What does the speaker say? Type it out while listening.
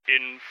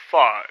in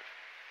 5,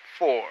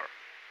 4,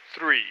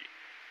 3,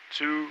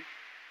 2,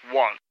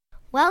 1.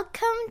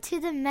 Welcome to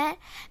the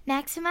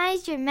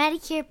Maximize Your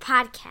Medicare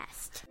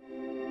podcast.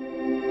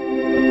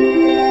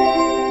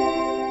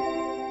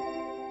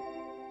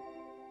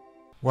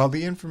 While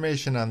the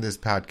information on this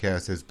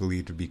podcast is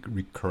believed to be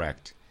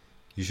correct,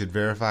 you should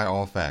verify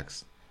all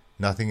facts.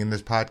 Nothing in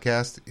this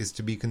podcast is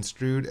to be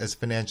construed as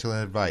financial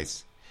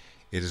advice.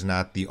 It is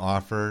not the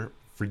offer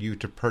for you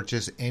to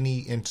purchase any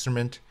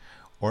instrument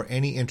or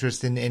any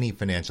interest in any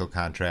financial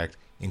contract,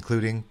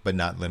 including but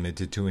not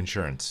limited to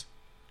insurance.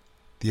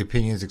 The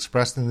opinions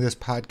expressed in this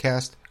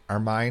podcast are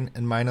mine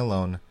and mine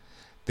alone.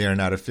 They are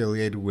not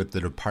affiliated with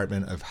the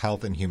Department of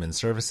Health and Human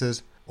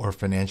Services or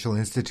financial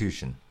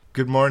institution.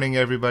 Good morning,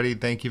 everybody.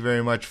 Thank you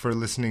very much for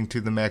listening to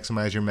the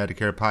Maximize Your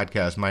Medicare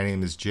podcast. My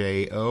name is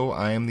J.O.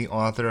 I am the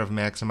author of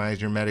Maximize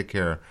Your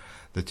Medicare,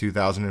 the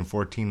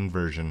 2014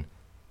 version.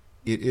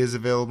 It is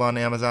available on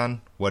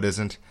Amazon. What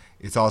isn't?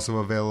 It's also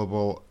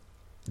available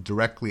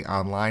directly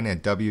online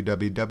at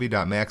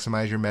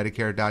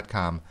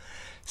www.maximizeyourmedicare.com.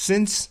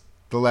 Since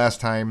the last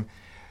time,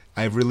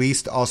 I've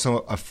released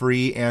also a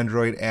free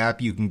Android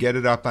app. You can get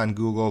it up on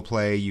Google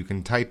Play. You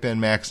can type in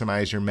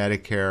Maximize Your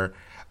Medicare.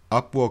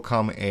 Up will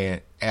come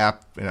an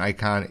app, an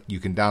icon.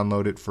 You can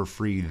download it for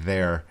free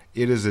there.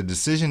 It is a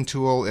decision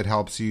tool. It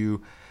helps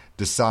you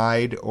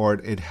decide, or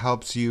it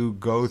helps you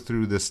go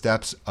through the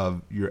steps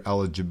of your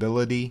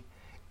eligibility,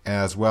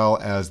 as well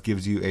as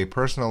gives you a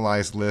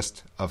personalized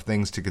list of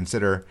things to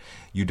consider.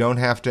 You don't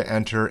have to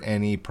enter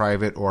any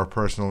private or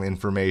personal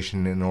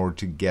information in order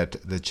to get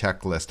the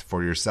checklist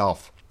for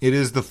yourself. It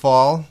is the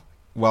fall.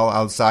 Well,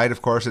 outside,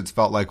 of course, it's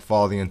felt like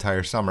fall the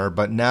entire summer,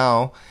 but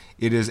now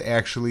it is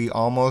actually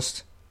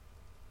almost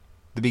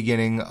the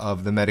beginning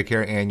of the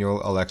Medicare annual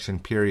election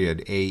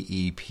period,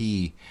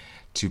 AEP,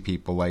 to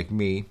people like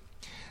me.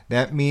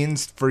 That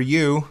means, for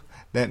you,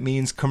 that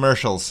means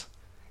commercials,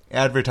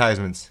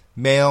 advertisements,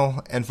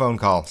 mail, and phone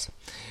calls.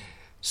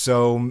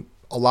 So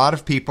a lot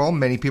of people,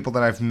 many people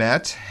that I've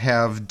met,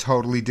 have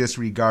totally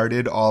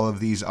disregarded all of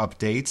these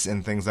updates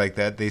and things like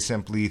that. They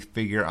simply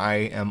figure I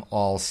am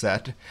all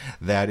set.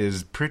 That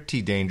is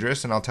pretty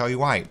dangerous, and I'll tell you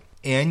why.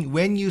 And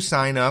when you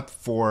sign up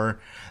for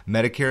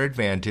Medicare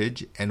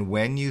Advantage and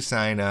when you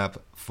sign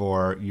up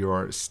for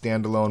your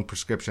standalone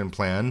prescription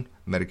plan,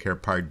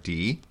 Medicare Part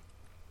D,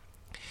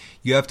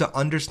 you have to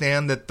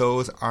understand that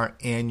those are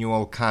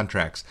annual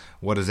contracts.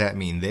 What does that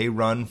mean? They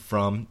run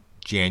from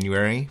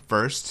January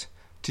 1st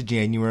to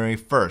January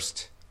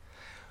 1st.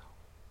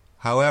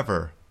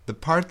 However, the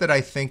part that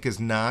I think is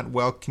not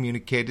well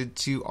communicated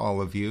to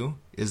all of you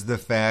is the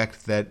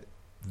fact that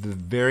the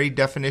very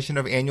definition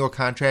of annual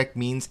contract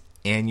means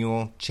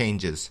annual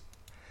changes.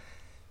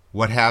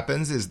 What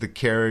happens is the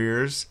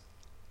carriers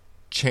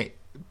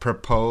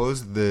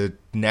propose the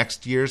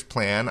next year's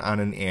plan on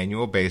an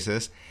annual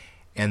basis,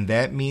 and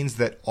that means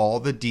that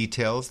all the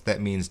details, that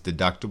means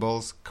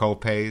deductibles,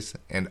 copays,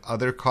 and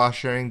other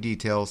cost-sharing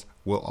details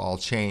will all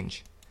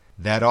change.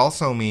 That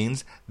also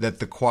means that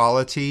the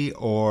quality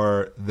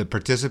or the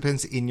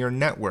participants in your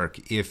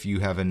network, if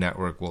you have a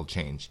network, will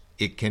change.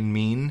 It can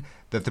mean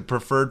that the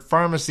preferred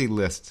pharmacy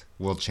list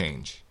will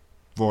change.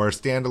 For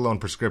standalone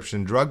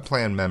prescription drug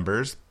plan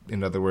members,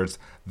 in other words,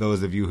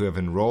 those of you who have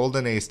enrolled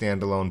in a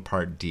standalone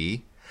Part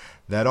D,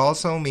 that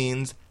also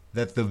means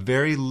that the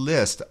very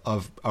list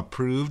of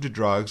approved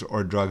drugs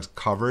or drugs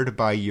covered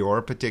by your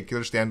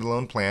particular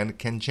standalone plan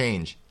can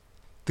change.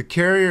 The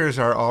carriers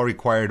are all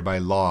required by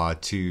law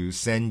to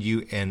send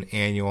you an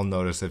annual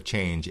notice of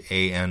change,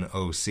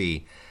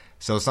 ANOC.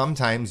 So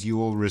sometimes you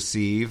will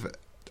receive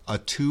a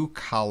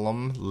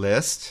two-column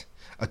list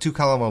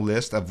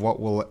of what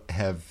will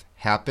have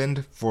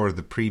happened for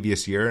the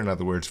previous year, in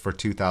other words, for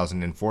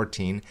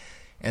 2014.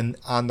 And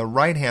on the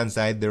right-hand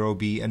side, there will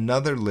be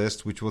another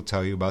list which will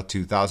tell you about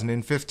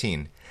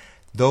 2015.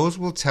 Those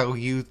will tell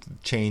you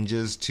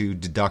changes to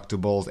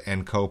deductibles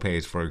and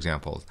copays, for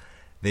example.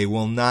 They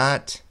will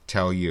not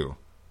tell you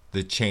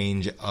the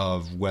change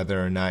of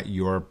whether or not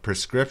your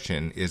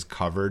prescription is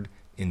covered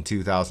in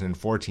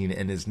 2014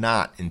 and is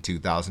not in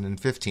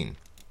 2015.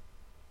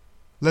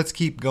 Let's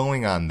keep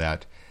going on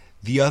that.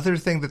 The other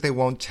thing that they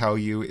won't tell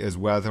you is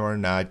whether or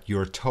not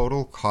your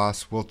total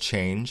costs will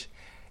change,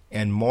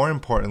 and more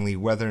importantly,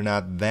 whether or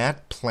not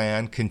that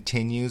plan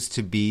continues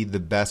to be the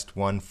best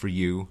one for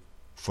you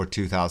for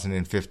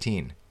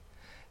 2015.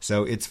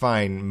 So it's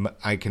fine.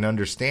 I can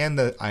understand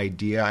the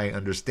idea. I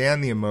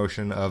understand the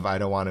emotion of I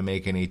don't want to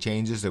make any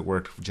changes. It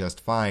worked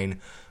just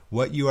fine.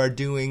 What you are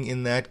doing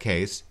in that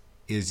case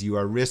is you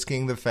are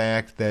risking the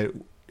fact that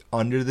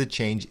under the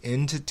change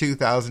into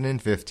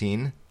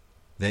 2015,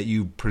 that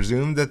you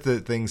presume that the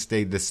things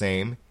stayed the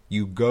same.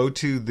 You go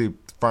to the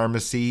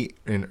pharmacy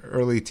in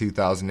early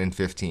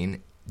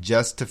 2015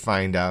 just to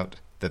find out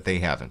that they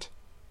haven't.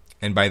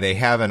 And by they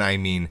haven't, I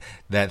mean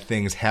that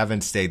things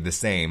haven't stayed the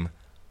same,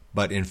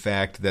 but in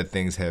fact that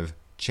things have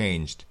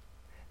changed.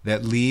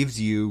 That leaves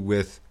you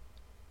with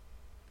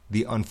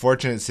the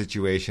unfortunate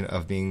situation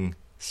of being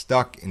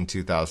stuck in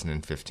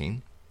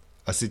 2015,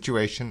 a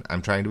situation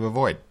I'm trying to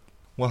avoid.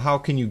 Well, how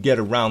can you get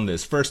around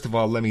this? First of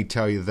all, let me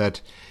tell you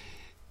that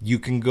you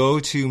can go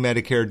to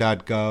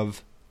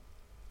Medicare.gov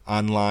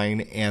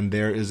online, and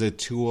there is a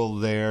tool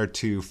there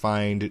to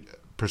find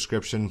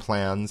prescription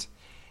plans.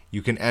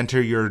 You can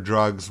enter your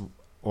drugs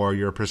or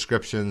your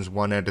prescriptions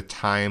one at a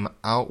time.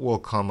 Out will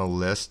come a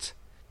list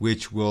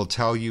which will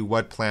tell you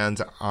what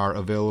plans are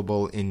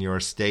available in your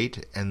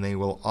state, and they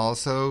will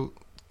also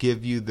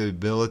give you the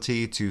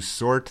ability to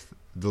sort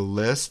the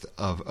list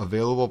of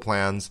available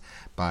plans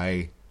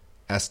by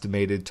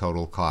estimated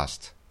total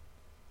cost.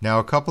 Now,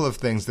 a couple of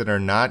things that are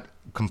not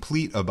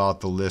complete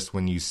about the list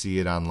when you see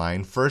it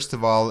online. First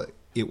of all,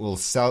 it will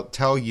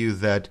tell you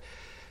that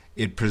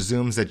it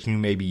presumes that you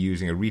may be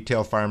using a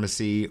retail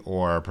pharmacy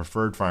or a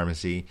preferred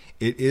pharmacy.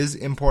 It is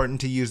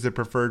important to use the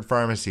preferred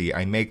pharmacy.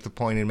 I make the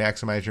point in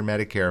Maximize Your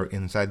Medicare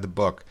inside the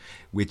book,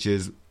 which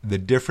is the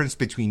difference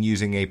between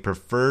using a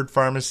preferred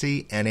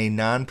pharmacy and a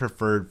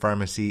non-preferred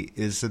pharmacy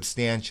is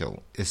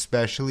substantial,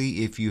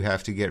 especially if you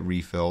have to get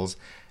refills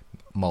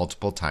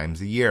multiple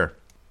times a year.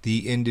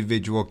 The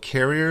individual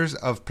carriers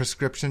of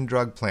prescription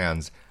drug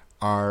plans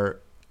are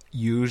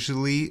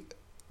usually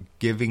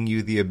giving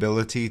you the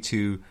ability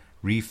to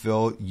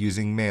refill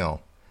using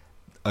mail.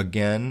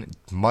 Again,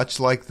 much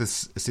like the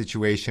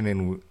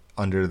situation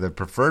under the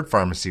preferred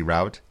pharmacy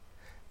route,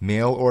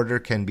 mail order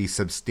can be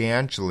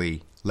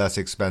substantially less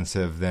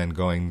expensive than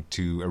going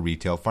to a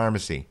retail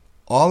pharmacy.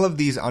 All of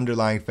these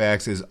underlying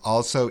facts is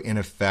also in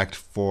effect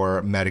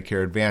for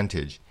Medicare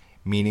Advantage,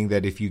 meaning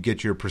that if you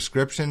get your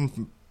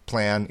prescription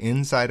plan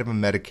inside of a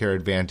Medicare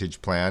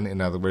Advantage plan,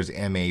 in other words,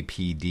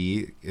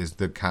 MAPD is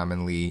the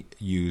commonly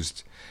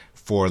used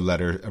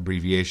four-letter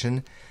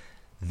abbreviation,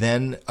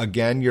 then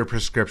again your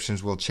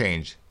prescriptions will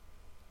change,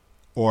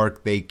 or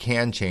they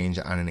can change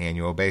on an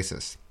annual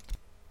basis.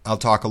 I'll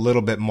talk a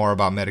little bit more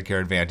about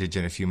Medicare Advantage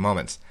in a few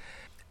moments.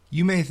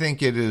 You may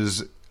think it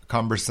is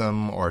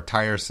cumbersome or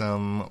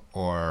tiresome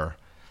or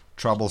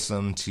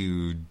troublesome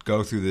to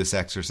go through this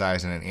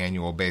exercise on an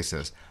annual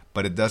basis,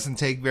 but it doesn't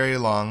take very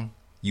long.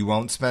 You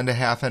won't spend a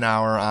half an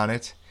hour on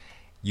it.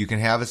 You can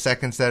have a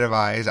second set of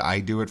eyes. I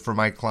do it for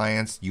my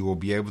clients. You will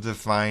be able to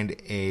find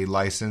a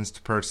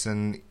licensed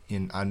person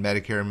on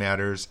Medicare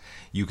matters.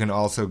 You can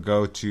also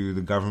go to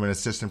the Government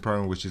Assistance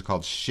Program, which is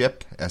called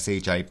SHIP,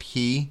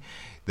 S-H-I-P.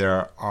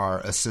 There are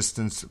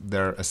assistants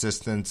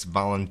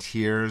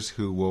volunteers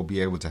who will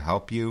be able to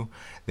help you.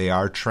 They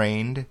are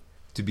trained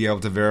to be able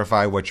to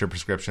verify what your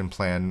prescription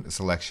plan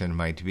selection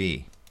might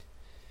be.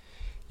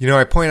 You know,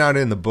 I point out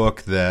in the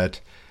book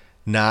that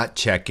not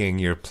checking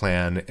your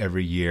plan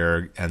every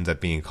year ends up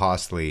being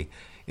costly.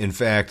 In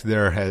fact,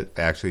 there has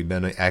actually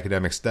been an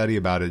academic study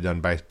about it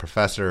done by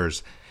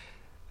professors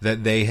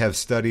that they have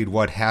studied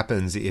what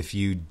happens if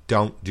you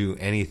don't do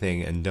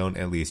anything and don't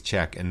at least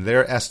check. And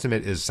their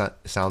estimate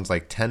sounds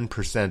like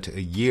 10%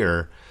 a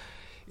year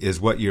is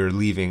what you're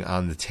leaving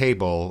on the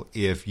table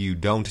if you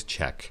don't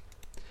check.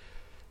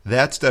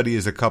 That study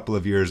is a couple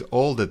of years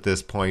old at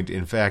this point.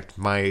 In fact,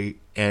 my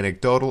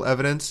anecdotal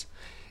evidence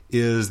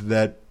is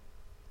that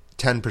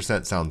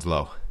 10% sounds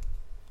low.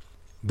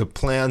 The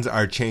plans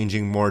are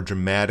changing more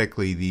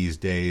dramatically these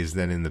days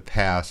than in the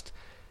past.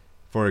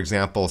 For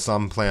example,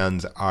 some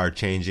plans are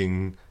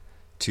changing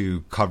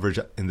to coverage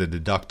in the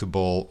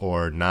deductible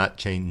or not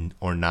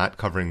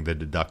covering the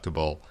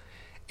deductible.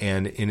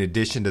 And in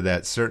addition to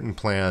that, certain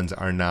plans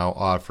are now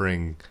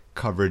offering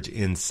coverage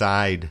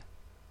inside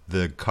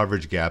the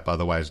coverage gap,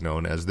 otherwise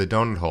known as the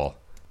donut hole.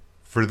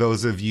 For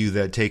those of you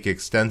that take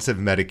extensive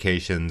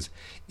medications,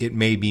 it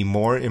may be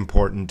more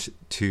important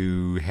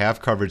to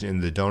have coverage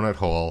in the donut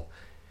hole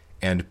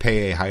and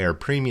pay a higher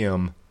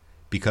premium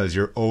because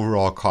your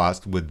overall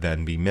cost would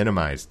then be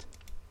minimized.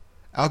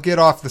 I'll get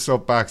off the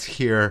soapbox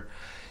here.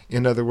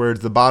 In other words,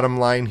 the bottom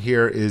line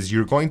here is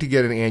you're going to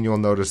get an annual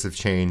notice of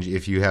change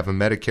if you have a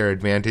Medicare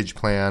Advantage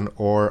plan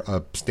or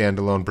a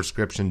standalone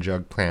prescription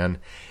drug plan.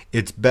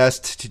 It's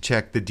best to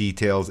check the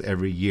details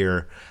every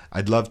year.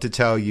 I'd love to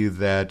tell you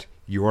that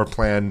your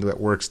plan that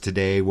works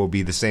today will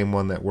be the same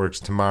one that works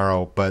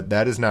tomorrow, but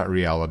that is not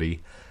reality.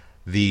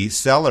 The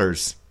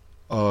sellers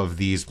of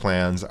these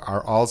plans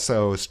are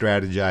also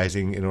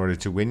strategizing in order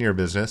to win your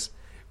business,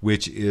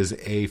 which is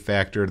a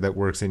factor that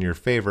works in your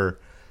favor.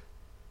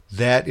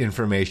 That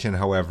information,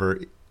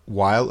 however,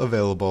 while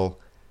available,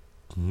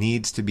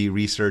 needs to be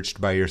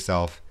researched by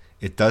yourself.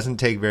 It doesn't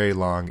take very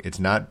long. It's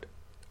not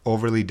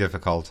overly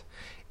difficult,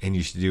 and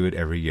you should do it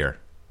every year.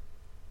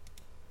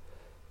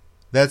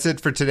 That's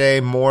it for today.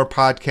 More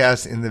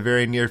podcasts in the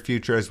very near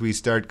future as we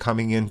start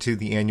coming into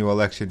the annual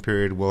election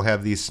period. We'll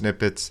have these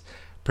snippets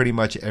pretty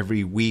much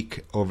every week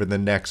over the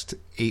next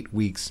 8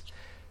 weeks.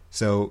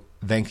 So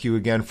thank you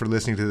again for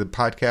listening to the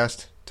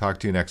podcast.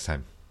 Talk to you next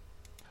time.